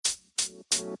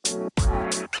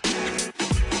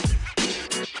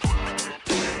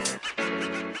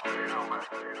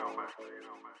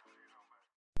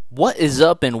What is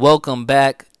up, and welcome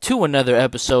back to another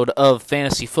episode of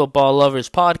Fantasy Football Lovers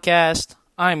Podcast.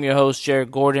 I'm your host,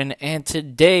 Jared Gordon, and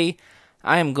today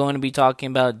I am going to be talking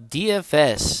about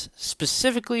DFS,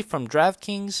 specifically from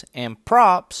Draftkings, and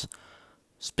props,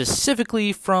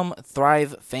 specifically from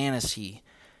ThriveFantasy,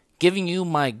 giving you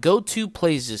my go-to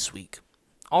plays this week.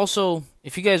 Also,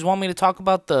 if you guys want me to talk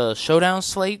about the showdown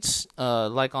slates,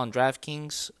 like on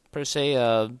Draftkings per se,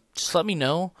 just let me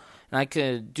know. And I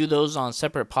could do those on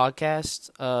separate podcasts.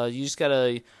 You just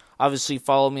gotta obviously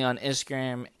follow me on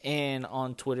Instagram and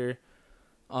on Twitter.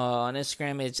 On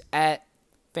Instagram, it's at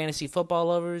Fantasy Football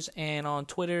Lovers, and on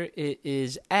Twitter, it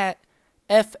is at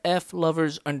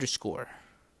FFLovers_.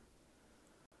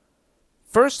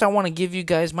 First, I want to give you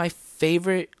guys my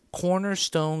favorite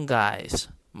cornerstone guys,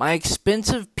 my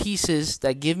expensive pieces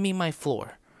that give me my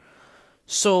floor.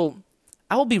 So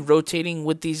I will be rotating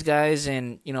with these guys,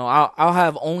 and I'll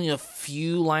have only a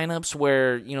few lineups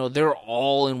where they're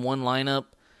all in one lineup.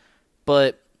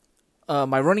 But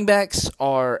my running backs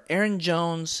are Aaron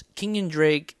Jones, Kenyon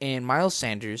Drake, and Miles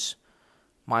Sanders.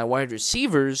 My wide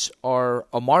receivers are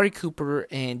Amari Cooper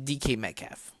and DK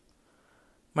Metcalf.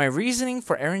 My reasoning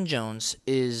for Aaron Jones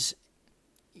is,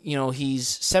 he's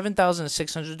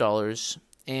 $7,600,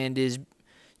 and is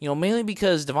mainly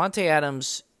because Devontae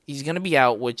Adams, he's going to be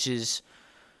out, which is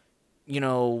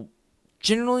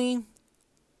generally,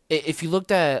 if you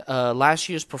looked at last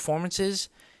year's performances,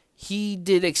 he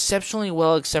did exceptionally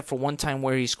well except for one time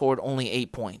where he scored only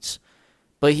 8 points.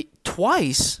 But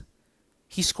twice,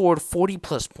 he scored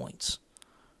 40-plus points.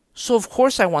 So, of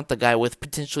course, I want the guy with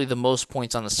potentially the most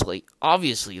points on the slate.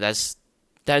 Obviously, that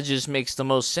just makes the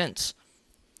most sense.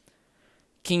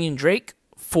 Kenyon Drake,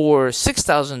 for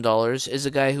 $6,000, is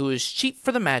a guy who is cheap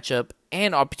for the matchup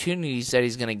and opportunities that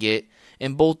he's going to get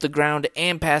in both the ground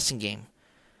and passing game.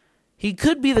 He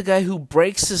could be the guy who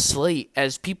breaks the slate,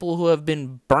 as people who have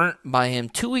been burnt by him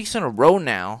 2 weeks in a row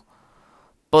now,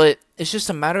 but it's just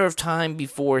a matter of time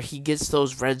before he gets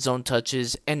those red zone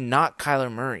touches and not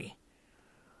Kyler Murray.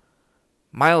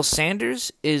 Miles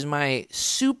Sanders is my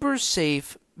super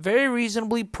safe, very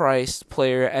reasonably priced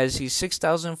player, as he's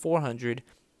 $6,400.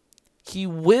 He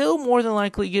will more than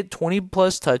likely get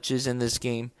 20-plus touches in this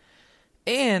game,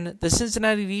 and the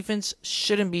Cincinnati defense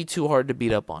shouldn't be too hard to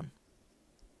beat up on.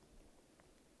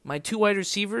 My two wide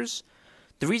receivers,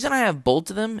 the reason I have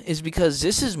both of them is because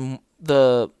this is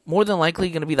the more than likely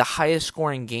going to be the highest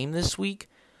scoring game this week.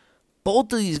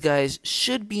 Both of these guys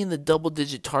should be in the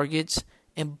double-digit targets,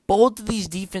 and both of these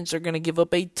defenses are going to give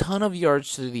up a ton of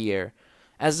yards through the air.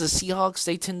 As the Seahawks,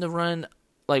 they tend to run,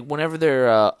 whenever they're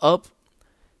up,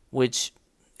 which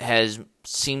has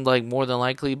seemed like more than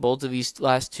likely both of these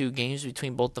last two games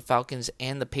between both the Falcons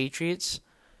and the Patriots.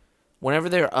 Whenever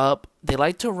they're up, they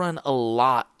like to run a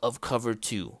lot of cover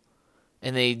 2.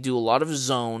 And they do a lot of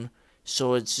zone.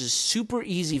 So it's just super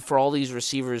easy for all these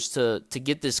receivers to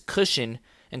get this cushion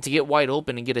and to get wide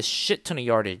open and get a shit ton of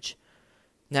yardage.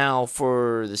 Now,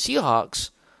 for the Seahawks,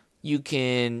 you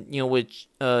can, with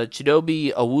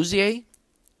Chidobe Awuzie,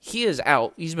 he is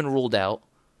out. He's been ruled out.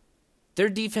 Their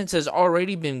defense has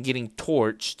already been getting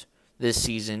torched this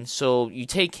season, so you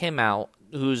take him out,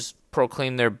 who's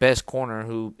proclaimed their best corner,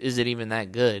 who isn't even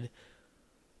that good.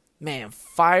 Man,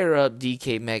 fire up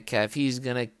DK Metcalf. He's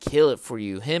going to kill it for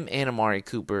you, him and Amari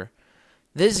Cooper.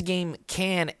 This game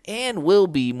can and will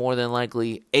be more than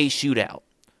likely a shootout,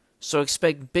 so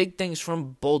expect big things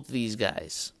from both of these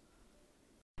guys.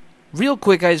 Real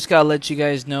quick, I just gotta let you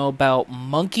guys know about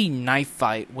Monkey Knife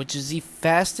Fight, which is the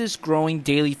fastest growing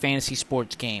daily fantasy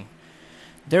sports game.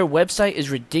 Their website is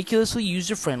ridiculously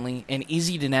user-friendly and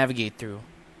easy to navigate through.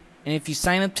 And if you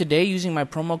sign up today using my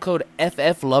promo code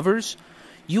FFLovers,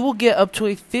 you will get up to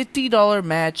a $50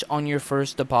 match on your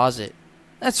first deposit.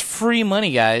 That's free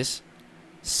money, guys.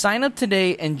 Sign up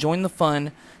today and join the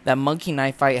fun that Monkey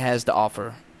Knife Fight has to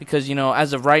offer. Because,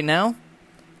 as of right now,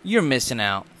 you're missing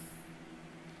out.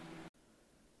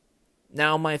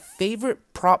 Now, my favorite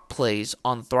prop plays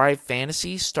on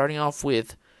ThriveFantasy, starting off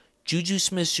with Juju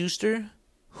Smith-Schuster,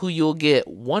 who you'll get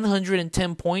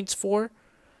 110 points for,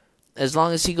 as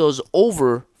long as he goes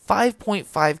over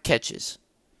 5.5 catches,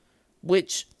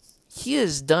 which he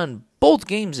has done both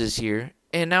games this year,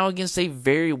 and now against a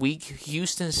very weak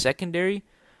Houston secondary,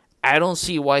 I don't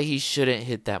see why he shouldn't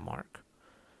hit that mark.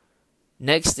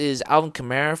 Next is Alvin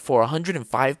Kamara for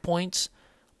 105 points.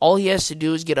 All he has to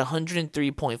do is get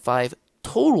 103.5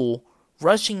 total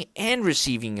rushing and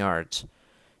receiving yards.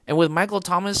 And with Michael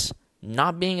Thomas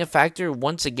not being a factor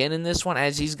once again in this one,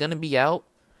 as he's going to be out,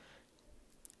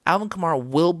 Alvin Kamara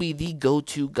will be the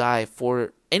go-to guy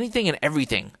for anything and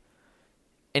everything.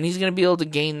 And he's going to be able to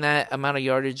gain that amount of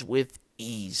yardage with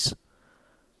ease.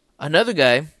 Another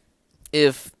guy,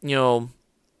 if,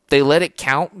 they let it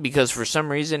count because for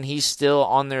some reason he's still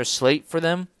on their slate for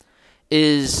them,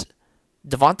 is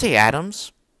Devontae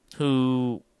Adams,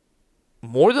 who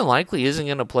more than likely isn't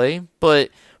going to play, but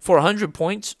for 100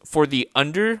 points for the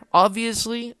under,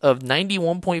 obviously, of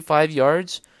 91.5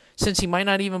 yards, since he might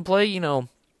not even play,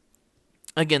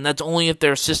 again, that's only if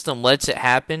their system lets it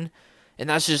happen, and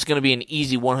that's just going to be an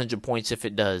easy 100 points if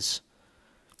it does.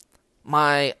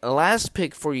 My last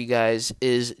pick for you guys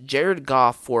is Jared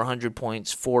Goff for 100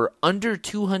 points for under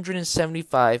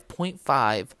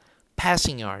 275.5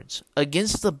 passing yards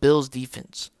against the Bills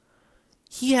defense.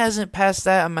 He hasn't passed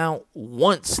that amount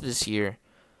once this year.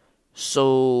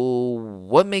 So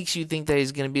what makes you think that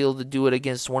he's going to be able to do it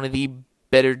against one of the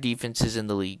better defenses in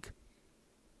the league?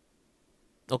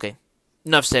 Okay,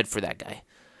 enough said for that guy.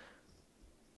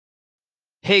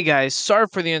 Hey guys, sorry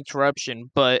for the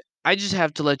interruption, but I just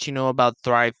have to let you know about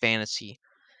Thrive Fantasy.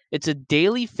 It's a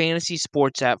daily fantasy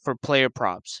sports app for player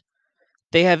props.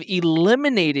 They have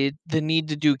eliminated the need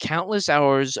to do countless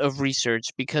hours of research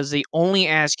because they only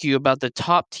ask you about the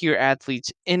top tier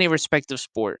athletes in a respective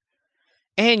sport.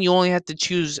 And you only have to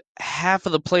choose half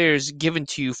of the players given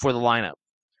to you for the lineup.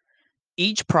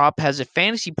 Each prop has a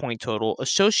fantasy point total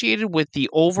associated with the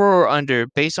over or under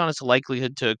based on its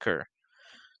likelihood to occur.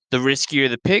 The riskier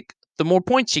the pick, the more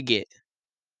points you get.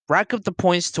 Rack up the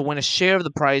points to win a share of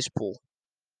the prize pool.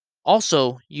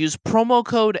 Also, use promo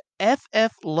code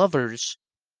FFLovers,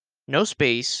 no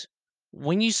space,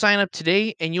 when you sign up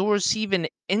today, and you'll receive an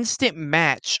instant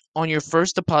match on your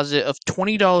first deposit of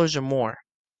 $20 or more.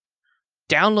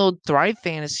 Download Thrive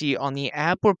Fantasy on the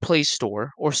app or Play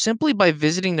Store, or simply by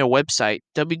visiting their website,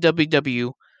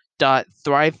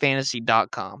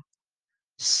 www.thrivefantasy.com.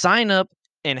 Sign up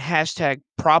and hashtag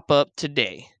prop up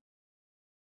today.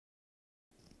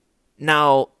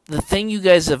 Now, the thing you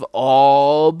guys have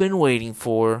all been waiting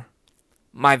for,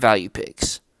 my value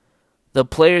picks. The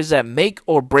players that make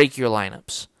or break your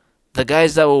lineups. The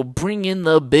guys that will bring in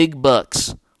the big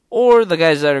bucks. Or the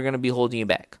guys that are going to be holding you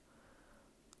back.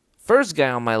 First guy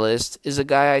on my list is a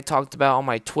guy I talked about on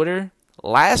my Twitter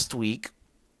last week,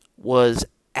 was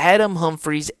Adam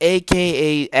Humphries,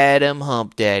 a.k.a. Adam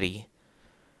Hump Daddy.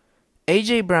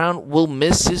 A.J. Brown will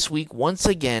miss this week once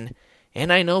again,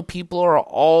 and I know people are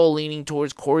all leaning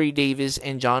towards Corey Davis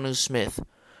and Jonnu Smith,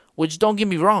 which, don't get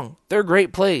me wrong, they're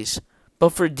great plays. But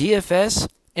for DFS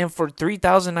and for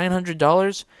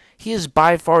 $3,900, he is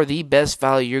by far the best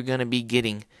value you're going to be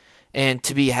getting and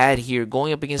to be had here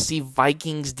going up against the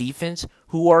Vikings defense,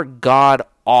 who are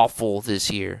god-awful this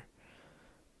year.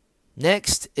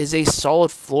 Next is a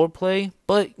solid floor play,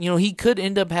 but he could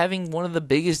end up having one of the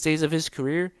biggest days of his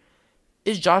career,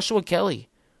 is Joshua Kelly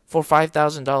for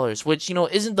 $5,000, which,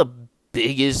 isn't the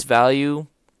biggest value,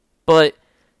 but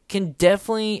can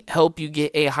definitely help you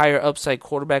get a higher upside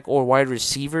quarterback or wide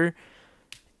receiver.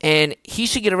 And he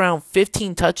should get around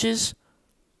 15 touches.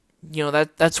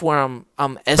 That's where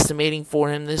I'm estimating for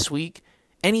him this week.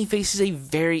 And he faces a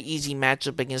very easy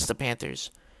matchup against the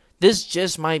Panthers. This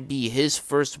just might be his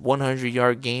first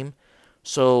 100-yard game.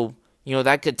 So,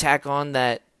 that could tack on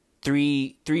that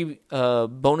three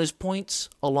bonus points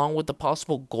along with the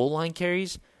possible goal line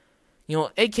carries.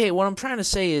 AK, what I'm trying to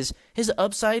say is his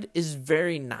upside is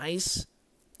very nice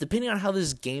depending on how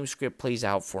this game script plays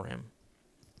out for him.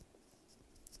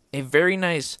 A very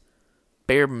nice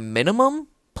bare minimum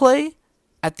play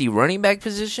at the running back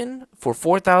position for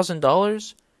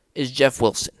 $4,000 is Jeff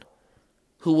Wilson,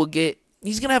 who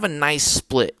he's going to have a nice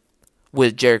split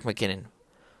with Jerick McKinnon,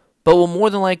 but will more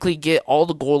than likely get all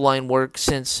the goal line work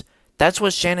since that's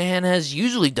what Shanahan has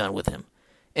usually done with him.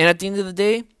 And at the end of the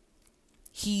day,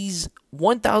 he's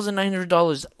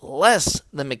 $1,900 less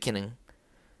than McKinnon.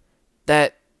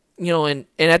 That, and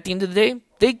at the end of the day,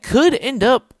 they could end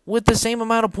up with the same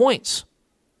amount of points.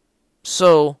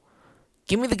 So,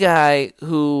 give me the guy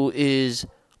who is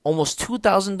almost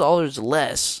 $2,000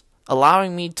 less,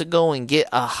 allowing me to go and get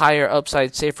a higher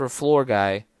upside, safer floor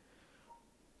guy,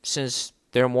 since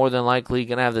they're more than likely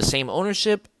going to have the same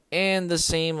ownership and the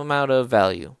same amount of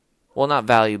value. Well, not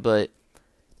value, but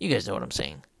you guys know what I'm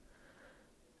saying.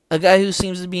 A guy who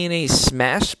seems to be in a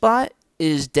smash spot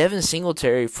is Devin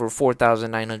Singletary for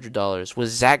 $4,900. With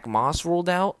Zach Moss ruled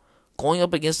out, going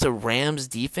up against the Rams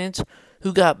defense,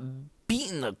 who got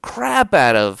beaten the crap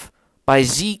out of by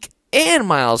Zeke and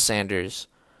Miles Sanders.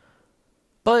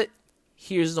 But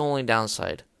here's the only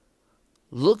downside.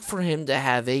 Look for him to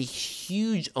have a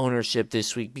huge ownership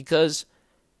this week because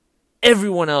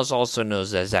everyone else also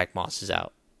knows that Zach Moss is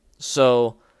out.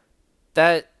 So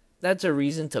that's a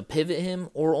reason to pivot him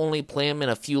or only play him in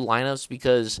a few lineups,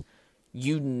 because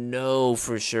you know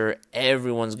for sure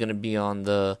everyone's going to be on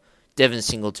the Devin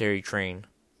Singletary train.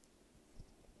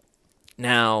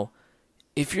 Now,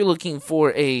 if you're looking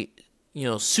for a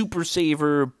super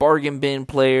saver bargain bin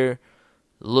player,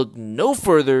 look no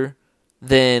further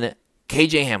than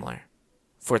KJ Hamler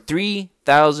for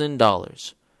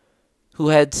 $3,000, who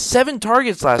had 7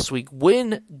 targets last week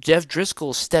when Jeff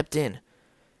Driscoll stepped in.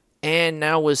 And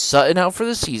now with Sutton out for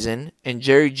the season and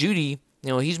Jerry Jeudy,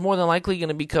 he's more than likely going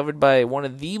to be covered by one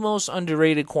of the most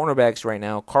underrated cornerbacks right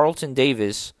now, Carlton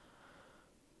Davis.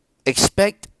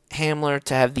 Expect Hamler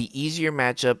to have the easier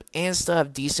matchup and still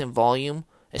have decent volume,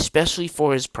 especially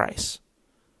for his price.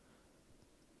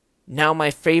 Now,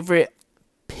 my favorite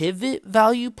pivot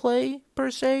value play, per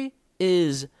se,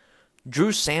 is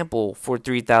Drew Sample for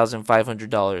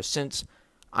 $3,500, since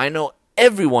I know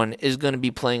everyone is going to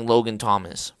be playing Logan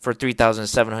Thomas for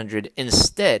 $3,700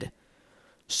 instead.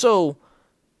 So,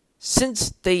 since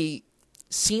they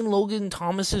seen Logan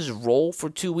Thomas's role for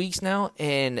 2 weeks now,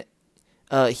 and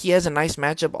he has a nice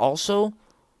matchup also,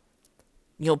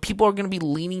 people are going to be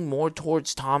leaning more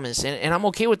towards Thomas, and I'm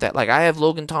okay with that. Like, I have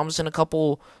Logan Thomas in a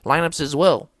couple lineups as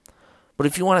well. But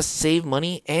if you want to save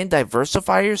money and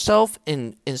diversify yourself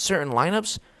in certain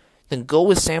lineups, then go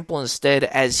with Sample instead,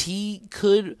 as he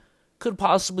could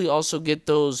possibly also get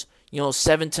those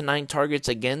 7 to 9 targets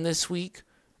again this week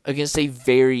against a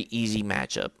very easy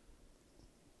matchup.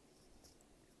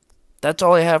 That's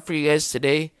all I have for you guys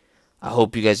today. I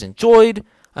hope you guys enjoyed.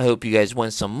 I hope you guys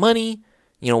won some money,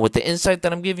 with the insight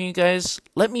that I'm giving you guys.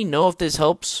 Let me know if this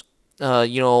helps,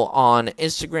 on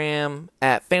Instagram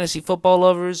at Fantasy Football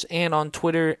Lovers and on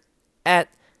Twitter at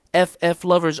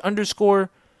FFLovers_,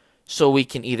 so we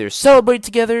can either celebrate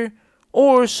together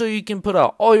or so you can put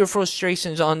out all your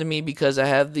frustrations onto me because I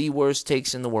have the worst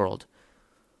takes in the world.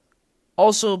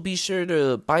 Also, be sure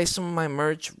to buy some of my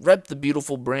merch. Rep the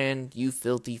beautiful brand, you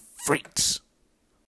filthy freaks.